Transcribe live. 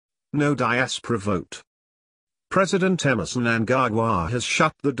no diaspora vote. President Emmerson Mnangagwa has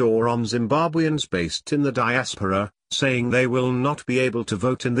shut the door on Zimbabweans based in the diaspora, saying they will not be able to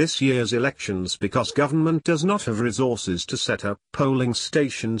vote in this year's elections because government does not have resources to set up polling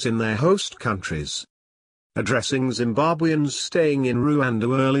stations in their host countries. Addressing Zimbabweans staying in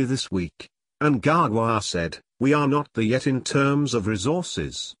Rwanda early this week, Mnangagwa said, "We are not there yet in terms of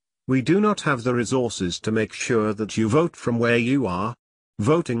resources. We do not have the resources to make sure that you vote from where you are.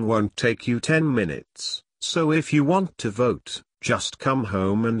 Voting won't take you 10 minutes. So if you want to vote, just come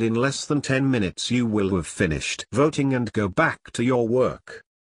home and in less than 10 minutes you will have finished voting and go back to your work."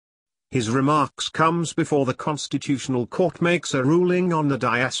 His remarks comes before the Constitutional Court makes a ruling on the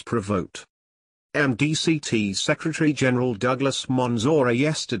diaspora vote. MDCT Secretary General Douglas Monzora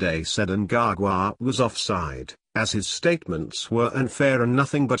yesterday said Mnangagwa was offside, as his statements were unfair and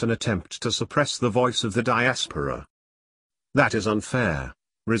nothing but an attempt to suppress the voice of the diaspora. "That is unfair.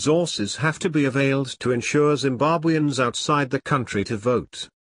 Resources have to be availed to ensure Zimbabweans outside the country to vote.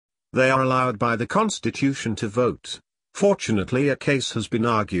 They are allowed by the Constitution to vote. Fortunately, a case has been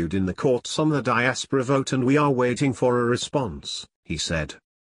argued in the courts on the diaspora vote and we are waiting for a response," he said.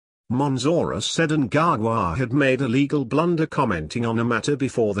 Monzora said Mnangagwa had made a legal blunder commenting on a matter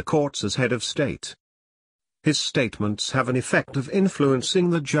before the courts as head of state. His statements have an effect of influencing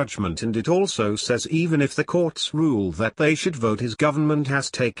the judgment, and it also says even if the courts rule that they should vote, his government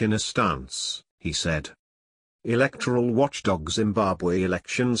has taken a stance, he said. Electoral watchdog Zimbabwe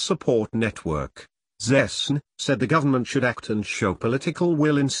Election Support Network, ZESN, said the government should act and show political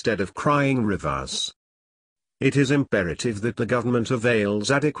will instead of crying rivers. It is imperative that the government avails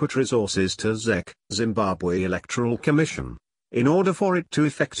adequate resources to ZEC, Zimbabwe Electoral Commission, in order for it to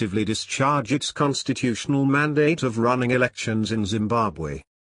effectively discharge its constitutional mandate of running elections in Zimbabwe.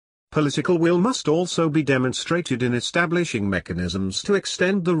 Political will must also be demonstrated in establishing mechanisms to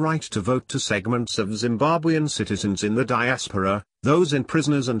extend the right to vote to segments of Zimbabwean citizens in the diaspora, those in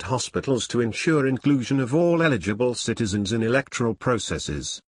prisons and hospitals, to ensure inclusion of all eligible citizens in electoral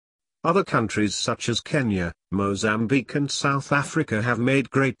processes. Other countries such as Kenya, Mozambique and South Africa have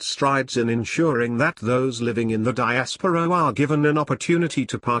made great strides in ensuring that those living in the diaspora are given an opportunity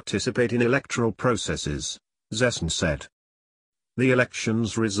to participate in electoral processes, ZESN said. The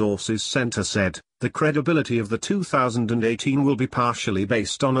Elections Resources Center said, the credibility of the 2018 will be partially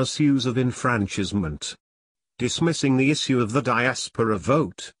based on issues of enfranchisement. Dismissing the issue of the diaspora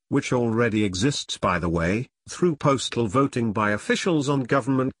vote, which already exists by the way, through postal voting by officials on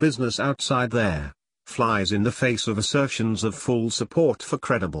government business outside there, flies in the face of assertions of full support for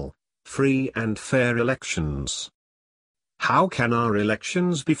credible, free and fair elections. How can our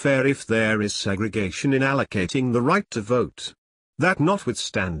elections be fair if there is segregation in allocating the right to vote? That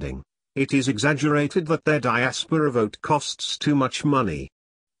notwithstanding, it is exaggerated that their diaspora vote costs too much money.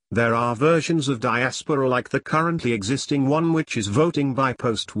 There are versions of diaspora like the currently existing one, which is voting by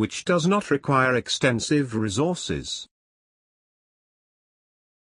post, which does not require extensive resources.